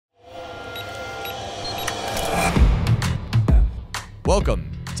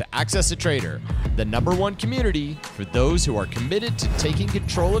Welcome to AccessATrader, the #1 community for those who are committed to taking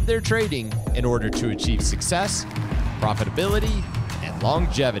control of their trading in order to achieve success, profitability, and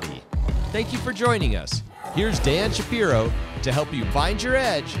longevity. Thank you for joining us. Here's Dan Shapiro to help you find your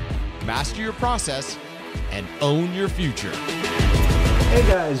edge, master your process, and own your future. Hey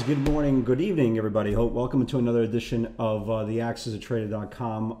guys, good morning, good evening everybody. Welcome to another edition of the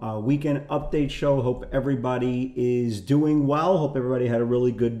AccessATrader.com weekend update show. Hope everybody is doing well. Hope everybody had a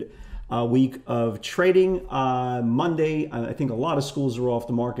really good week of trading. Monday, I think a lot of schools are off.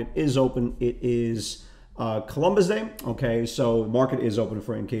 The market is open. It is Columbus Day. Okay, so the market is open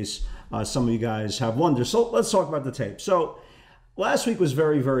for in case some of you guys have wondered. So let's talk about the tape. So last week was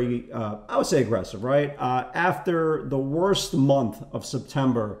very, I would say aggressive, right? After the worst month of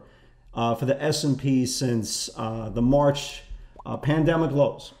September for the S&P since the March pandemic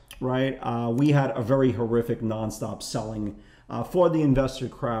lows, right? We had a very horrific nonstop selling for the investor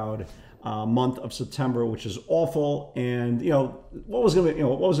crowd month of September, which is awful. And what was going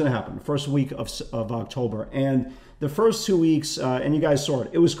to happen the first week of October, and the first 2 weeks, and you guys saw it.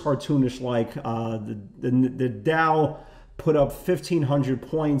 It was cartoonish, like the Dow put up 1,500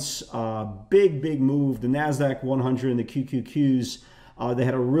 points, big move. The NASDAQ 100 and the QQQs, they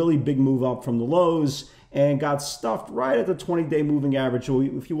had a really big move up from the lows and got stuffed right at the 20-day moving average. So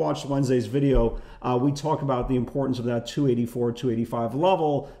if you watched Wednesday's video, we talk about the importance of that 284, 285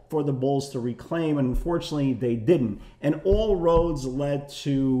 level for the bulls to reclaim, and unfortunately they didn't. And all roads led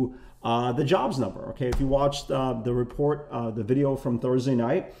to the jobs number. Okay, if you watched the report, the video from Thursday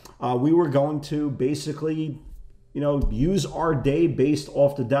night, we were going to basically use our day based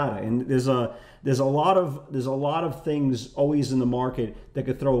off the data, and there's a lot of things always in the market that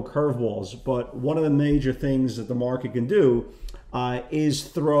could throw curveballs. But one of the major things that the market can do is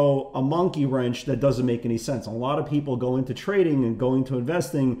throw a monkey wrench that doesn't make any sense. A lot of people go into trading and go into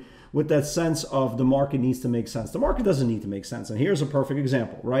investing with that sense of the market needs to make sense. The market doesn't need to make sense. And here's a perfect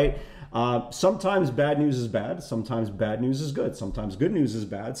example, right? Sometimes bad news is bad. Sometimes bad news is good. Sometimes good news is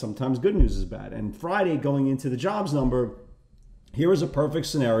bad. Sometimes good news is bad. And Friday, going into the jobs number, here is a perfect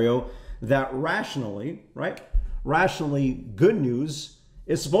scenario that rationally, right? Rationally, good news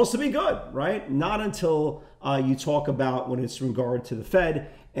is supposed to be good, right? Not until you talk about when it's in regard to the Fed.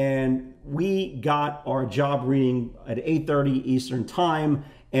 And we got our job reading at 8:30 Eastern time,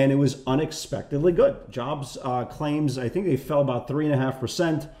 and it was unexpectedly good. Jobs claims, I think they fell about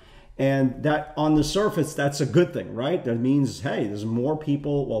 3.5%. And that on the surface, that's a good thing, right? That means, hey, there's more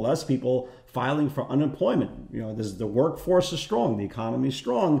people, well, less people filing for unemployment. The workforce is strong, the economy is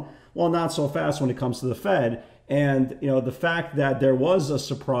strong. Well, not so fast when it comes to the Fed. And, the fact that there was a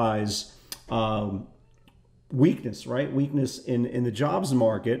surprise weakness, right? Weakness in the jobs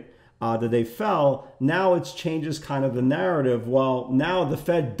market, that they fell. Now it changes kind of the narrative. Well, now the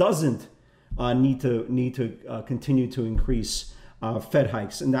Fed doesn't need to continue to increase Fed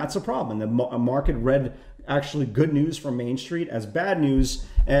hikes, and that's a problem. The market read actually good news from Main Street as bad news,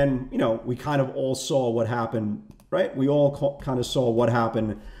 and we kind of all saw what happened, right? We all kind of saw what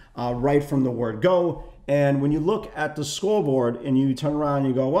happened right from the word go. And when you look at the scoreboard and you turn around and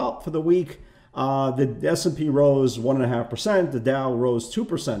you go, well, for the week, the S&P rose 1.5%, the Dow rose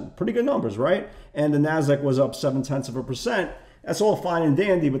 2%, pretty good numbers, right? And the NASDAQ was up 0.7%. That's all fine and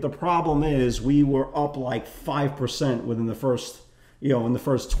dandy, but the problem is we were up like 5% within the first, in the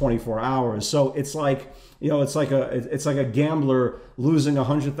first 24 hours. So it's like, it's like a gambler losing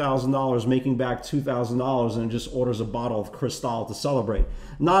 $100,000, making back $2,000, and just orders a bottle of Cristal to celebrate.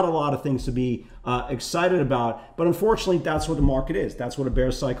 Not a lot of things to be excited about, but unfortunately, that's what the market is. That's what a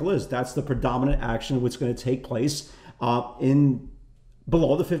bear cycle is. That's the predominant action which is going to take place in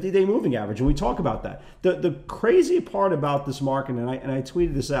below the 50-day moving average, and we talk about that. The crazy part about this market, and I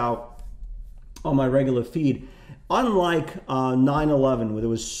tweeted this out on my regular feed, unlike 9/11, where there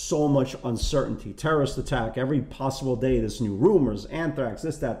was so much uncertainty, terrorist attack every possible day, there's new rumors, anthrax,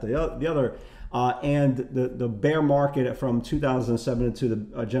 this, that, the other, and the bear market from 2007 to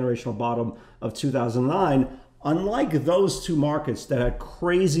the generational bottom of 2009, unlike those two markets that had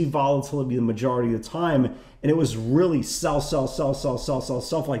crazy volatility the majority of the time, and it was really sell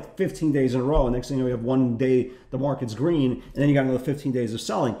for like 15 days in a row, and next thing you know, you have one day the market's green, and then you got another 15 days of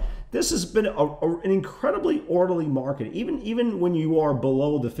selling. This has been an incredibly orderly market, even when you are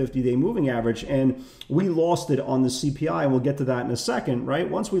below the 50-day moving average, and we lost it on the CPI, and we'll get to that in a second, right?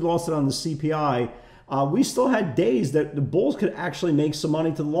 Once we lost it on the CPI, we still had days that the bulls could actually make some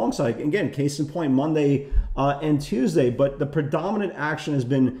money to the long side. Again, case in point, Monday, and Tuesday, but the predominant action has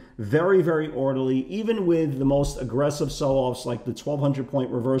been very, very orderly, even with the most aggressive sell-offs like the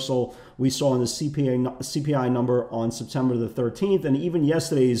 1,200-point reversal we saw in the CPI number on September the 13th, and even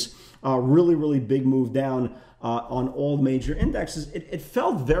yesterday's really, really big move down on all major indexes. It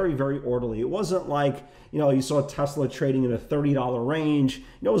felt very, very orderly. It wasn't like, you saw Tesla trading in a $30 range.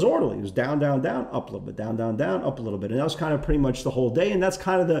 It was orderly. It was down, down, down, up a little bit, down, down, down, up a little bit. And that was kind of pretty much the whole day. And that's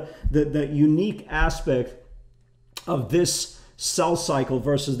kind of the unique aspect of this sell cycle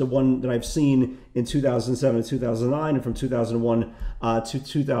versus the one that I've seen in 2007 and 2009 and from 2001 to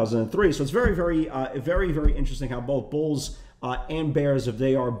 2003. So it's very, very, very, very interesting how both bulls and bears, if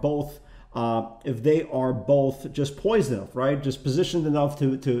they are both just poised enough, right? Just positioned enough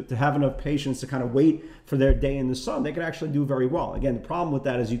to have enough patience to kind of wait for their day in the sun, they could actually do very well. Again, the problem with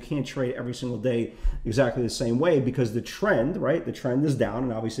that is you can't trade every single day exactly the same way because the trend, right? The trend is down.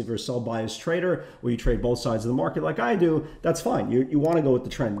 And obviously if you're a sell bias trader where you trade both sides of the market like I do, that's fine. You want to go with the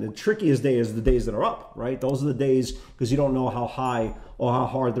trend. The trickiest day is the days that are up, right? Those are the days because you don't know how high or how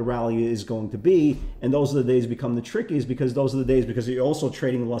hard the rally is going to be. And those are the days become the trickiest because those are the days because you're also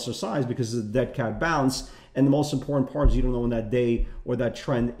trading lesser size because of the dead cat bounce. And the most important part is you don't know when that day or that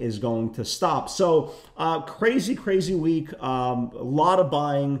trend is going to stop. So crazy, crazy week. A lot of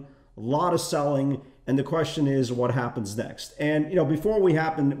buying, a lot of selling. And the question is what happens next? And before what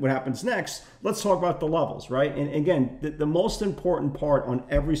happens next, let's talk about the levels, right? And again, the most important part on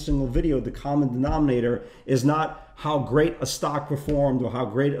every single video, the common denominator is not how great a stock performed or how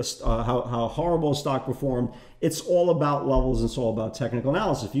great how horrible a stock performed. It's all about levels and it's all about technical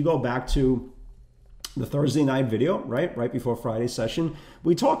analysis. If you go back to the Thursday night video, right before Friday's session,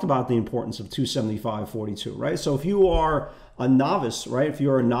 we talked about the importance of 275.42, right? So if you are a novice, right? If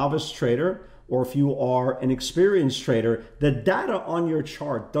you're a novice trader or if you are an experienced trader, the data on your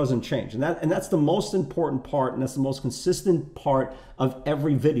chart doesn't change. And that's the most important part, and that's the most consistent part of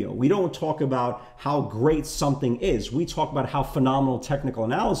every video. We don't talk about how great something is. We talk about how phenomenal technical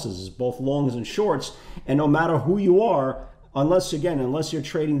analysis is, both longs and shorts. And no matter who you are, unless you're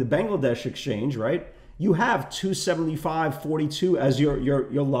trading the Bangladesh exchange, right? You have 275.42 as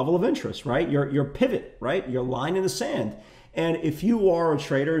your level of interest, right? Your pivot, right? Your line in the sand. And if you are a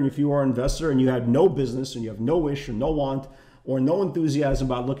trader and if you are an investor and you have no business and you have no wish or no want or no enthusiasm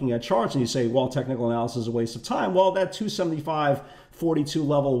about looking at charts and you say, well, technical analysis is a waste of time. Well, that 275.42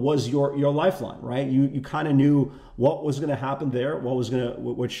 level was your lifeline, right? You kind of knew what was going to happen there,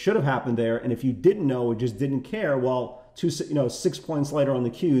 what should have happened there. And if you didn't know or just didn't care, well, 6 points later on the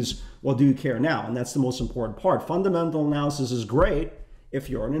cues, well, do you care now? And that's the most important part. Fundamental analysis is great if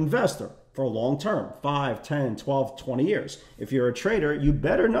you're an investor for a long term, 5, 10, 12, 20 years. If you're a trader, you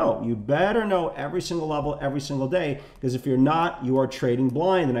better know every single level, every single day, because if you're not, you are trading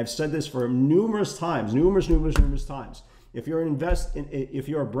blind. And I've said this for numerous times. If you're if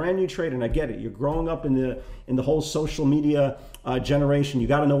you're a brand new trader, and I get it, you're growing up in the whole social media generation, you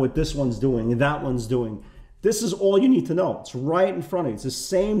got to know what this one's doing and that one's doing. This is all you need to know. It's right in front of you. It's the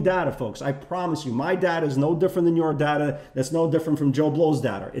same data, folks. I promise you, my data is no different than your data. That's no different from Joe Blow's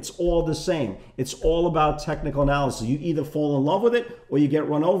data. It's all the same. It's all about technical analysis. You either fall in love with it or you get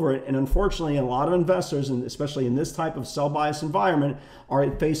run over it. And unfortunately, a lot of investors, and especially in this type of sell bias environment, are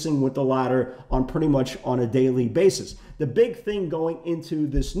facing with the latter on pretty much on a daily basis. The big thing going into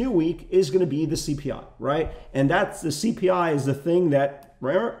this new week is going to be the CPI, right? And that's the CPI is the thing that,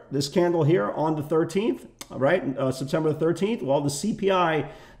 remember this candle here on the 13th, right? September the 13th. Well, the CPI,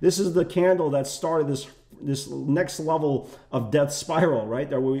 this is the candle that started this next level of death spiral, right?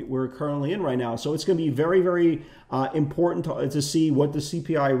 That we're currently in right now. So it's going to be very, very important to see what the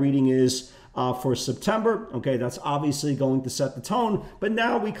CPI reading is for September. Okay, that's obviously going to set the tone. But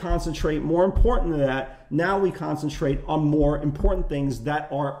now we concentrate, more important than that, now we concentrate on more important things that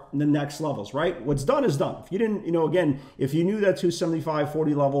are the next levels, right? What's done is done. If you didn't, again, if you knew that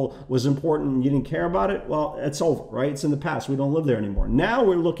 275.40 level was important and you didn't care about it, well, it's over, right? It's in the past. We don't live there anymore. Now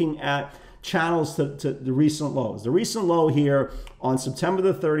we're looking at channels to the recent lows. The recent low here on September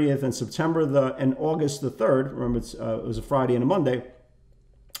the 30th and August the 3rd, remember it was a Friday and a Monday,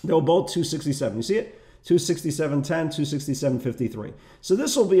 they were both 267. You see it? 267.10, 267.53. So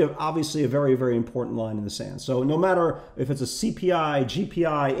this will be obviously a very, very important line in the sand. So no matter if it's a CPI,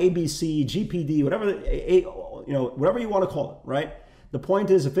 GPI, ABC, GPD, whatever you want to call it, right? The point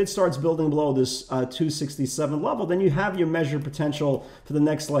is, if it starts building below this 267 level, then you have your measured potential for the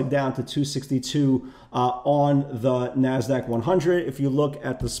next leg down to 262 on the NASDAQ 100. If you look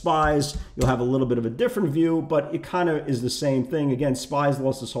at the SPYs, you'll have a little bit of a different view, but it kind of is the same thing. Again, SPYs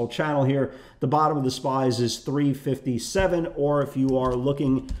lost this whole channel here. The bottom of the SPYs is 357, or if you are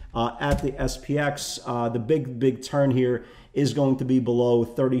looking at the SPX, the big turn here is going to be below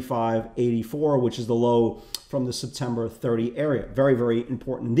 3584, which is the low from the September 30 area. Very, very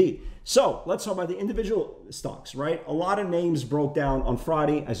important indeed. So let's talk about the individual stocks, right? A lot of names broke down on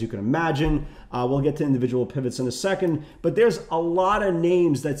Friday, as you can imagine. We'll get to individual pivots in a second, but there's a lot of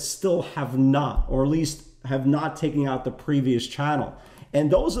names that still have not, or at least have not taken out the previous channel.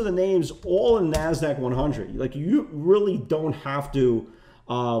 And those are the names all in NASDAQ 100. Like, you really don't have to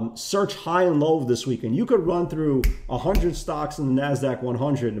search high and low this weekend. You could run through 100 stocks in the NASDAQ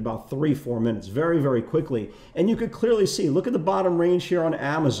 100 in about 3-4 minutes, very, very quickly. And you could clearly see, look at the bottom range here on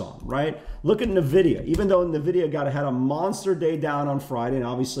Amazon, right? Look at NVIDIA. Even though NVIDIA had a monster day down on Friday, and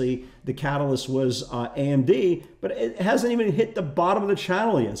obviously the catalyst was AMD, but it hasn't even hit the bottom of the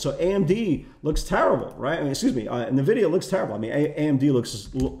channel yet. So AMD looks terrible, right? I mean, excuse me, NVIDIA looks terrible. I mean, AMD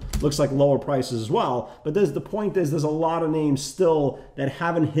looks like lower prices as well. But the point is, there's a lot of names still that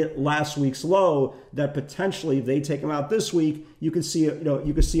haven't hit last week's low that potentially, if they take them out this week, you could see,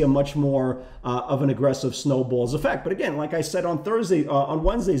 you could see a much more of an aggressive snowballs effect. But again, like I said on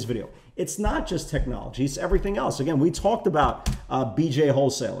Wednesday's video, it's not just technology, it's everything else. Again, we talked about BJ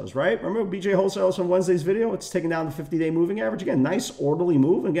wholesalers, right? Remember BJ wholesalers from Wednesday's video? It's taking down the 50-day moving average. Again, nice orderly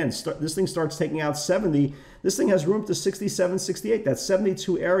move. Again, this thing starts taking out 70. This thing has room to 67, 68. That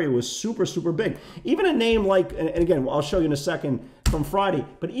 72 area was super, super big. Even a name like, and again, I'll show you in a second from Friday,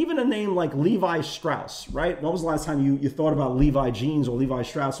 but even a name like Levi Strauss, right? When was the last time you thought about Levi Jeans or Levi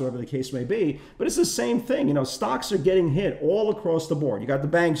Strauss, whatever the case may be? But it's the same thing. Stocks are getting hit all across the board. You got the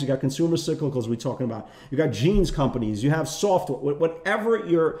banks, you got consumer cyclicals we're talking about. You got jeans companies, you have software, whatever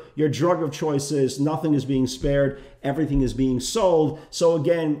your drug of choice is, nothing is being spared. Everything is being sold. So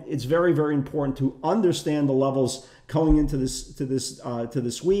again, it's very, very important to understand the levels going into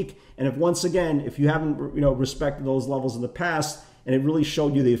this week. And if you haven't respected those levels in the past, and it really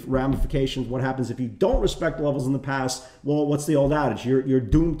showed you the ramifications, what happens if you don't respect levels in the past. Well, what's the old adage? You're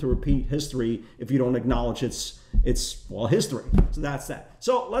doomed to repeat history if you don't acknowledge its history. So that's that.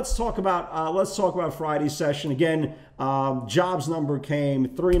 So let's talk about Friday's session. Again, jobs number came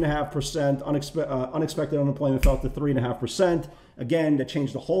 3.5%. Unexpected unemployment fell to 3.5%. Again, that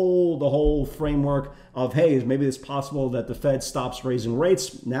changed the whole framework of, hey, maybe it's possible that the Fed stops raising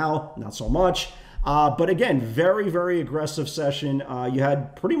rates. Now, not so much. But again, very, very aggressive session. You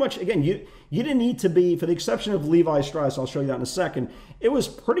had pretty much, again, you didn't need to be, for the exception of Levi Strauss, I'll show you that in a second, it was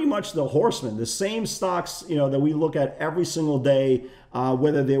pretty much the horsemen, the same stocks, that we look at every single day,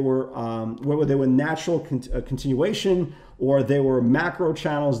 whether they were natural continuation or they were macro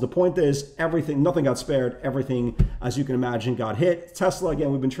channels. The point is, nothing got spared. Everything, as you can imagine, got hit. Tesla,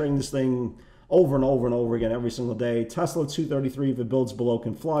 again, we've been trading this thing over and over and over again every single day. Tesla 233, if it builds below,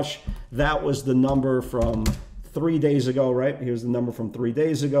 can flush. That was the number from 3 days ago, right? Here's the number from 3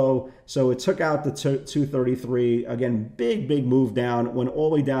 days ago. So it took out the 233. Again, big move down, went all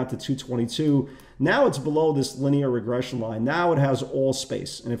the way down to 222. Now it's below this linear regression line. Now it has all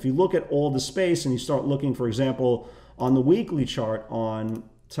space. And if you look at all the space and you start looking, for example, on the weekly chart on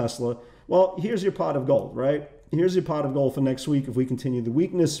Tesla, well, here's your pot of gold, right? Here's your pot of gold for next week. If we continue the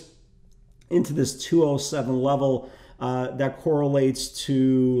weakness into this 207 level, that correlates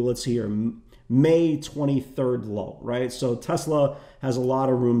to, let's see here, May 23rd low, right? So Tesla has a lot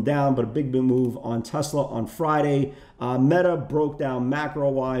of room down, but a big move on Tesla on Friday. Meta broke down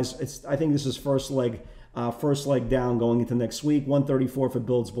macro-wise. I think this is first leg down going into next week. 134 if it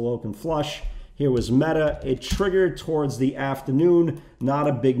builds below can flush. Here was Meta. It triggered towards the afternoon. Not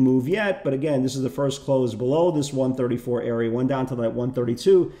a big move yet, but again, this is the first close below this 134 area. Went down to that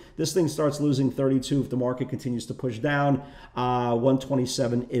 132. This thing starts losing 32 if the market continues to push down.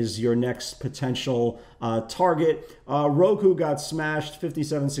 127 is your next potential target. Roku got smashed.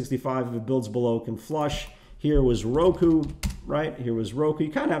 57.65 if it builds below can flush. Here was Roku, right? Here was Roku.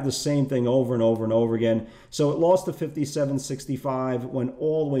 You kind of have the same thing over and over and over again. So it lost to 57.65, went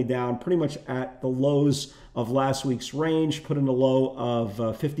all the way down, pretty much at the lows of last week's range, put in a low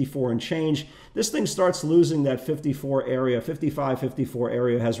of 54 and change. This thing starts losing that 54 area, 55, 54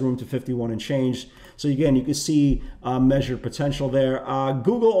 area, has room to 51 and change. So again, you can see measured potential there.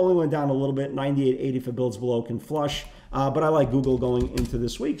 Google only went down a little bit, 98.80 if it builds below can flush. But I like Google going into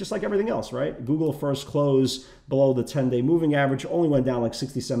this week, just like everything else, right? Google first close below the 10-day moving average, only went down like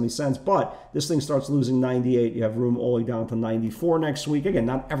 60, 70 cents, but this thing starts losing 98. You have room all the way down to 94 next week. Again,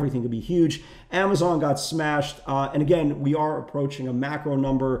 not everything could be huge. Amazon got smashed. And again, we are approaching a macro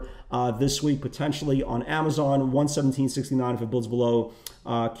number this week, potentially on Amazon. 117.69 if it builds below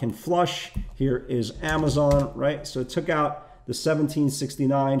can flush. Here is Amazon, right? So it took out the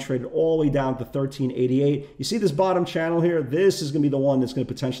 1769, traded all the way down to 1388. You see this bottom channel here? This is going to be the one that's going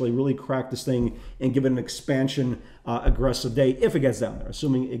to potentially really crack this thing and give it an expansion aggressive day if it gets down there,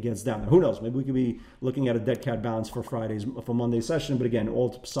 assuming it gets down there. Who knows? Maybe we could be looking at a dead cat bounce for Monday's session. But again,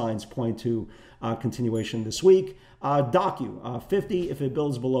 all signs point to continuation this week. Docu, 50, if it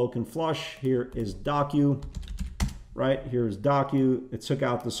builds below, can flush. Here is Docu. Right, here's Docu. It took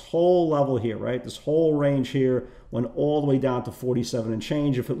out this whole level here, right? This whole range here went all the way down to 47 and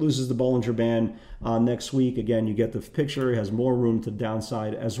change. If it loses the Bollinger Band next week, again, you get the picture. It has more room to the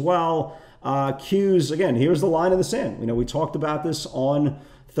downside as well. Qs, again, here's the line in the sand. You know, we talked about this on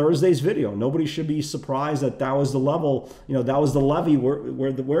Thursday's video. Nobody should be surprised that that was the level, you know, that was the levy where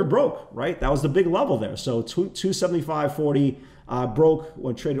it broke, right? That was the big level there. So 275.40 broke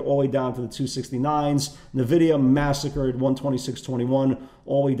when traded all the way down to the 269s. NVIDIA massacred 126.21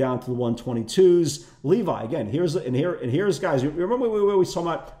 all the way down to the 122s. Levi, again, here's guys, you remember we were always talking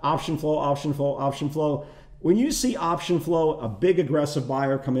about option flow, option flow, option flow. When you see option flow, a big aggressive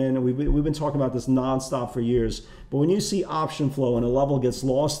buyer come in, and we've been talking about this nonstop for years, but when you see option flow and a level gets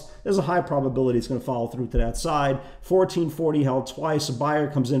lost, there's a high probability it's going to follow through to that side. 1440 held twice. A buyer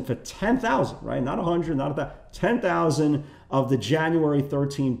comes in for 10,000, right? Not 100, not 1,000, 10,000 of the January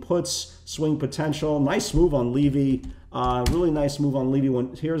 13 puts, swing potential. Nice move on Levy. Really nice move on Levy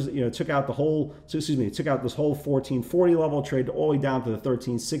when here's, you know, took out the whole, it took out this whole 1440 level, traded all the way down to the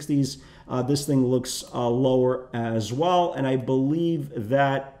 1360s. This thing looks lower as well. And I believe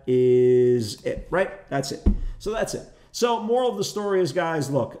that is it, right? That's it. So that's it. So moral of the story is,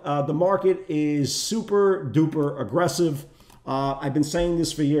 guys, look, the market is super duper aggressive. I've been saying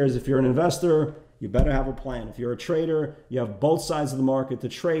this for years. If you're an investor, you better have a plan. If you're a trader, you have both sides of the market to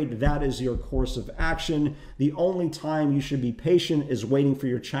trade. That is your course of action. The only time you should be patient is waiting for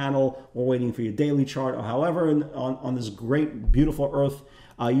your channel or waiting for your daily chart, or however on this great, beautiful earth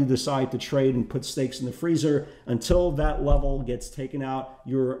you decide to trade and put stakes in the freezer. Until that level gets taken out,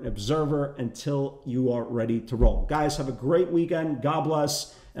 you're an observer until you are ready to roll. Guys, have a great weekend. God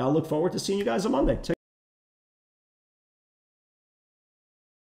bless. And I look forward to seeing you guys on Monday.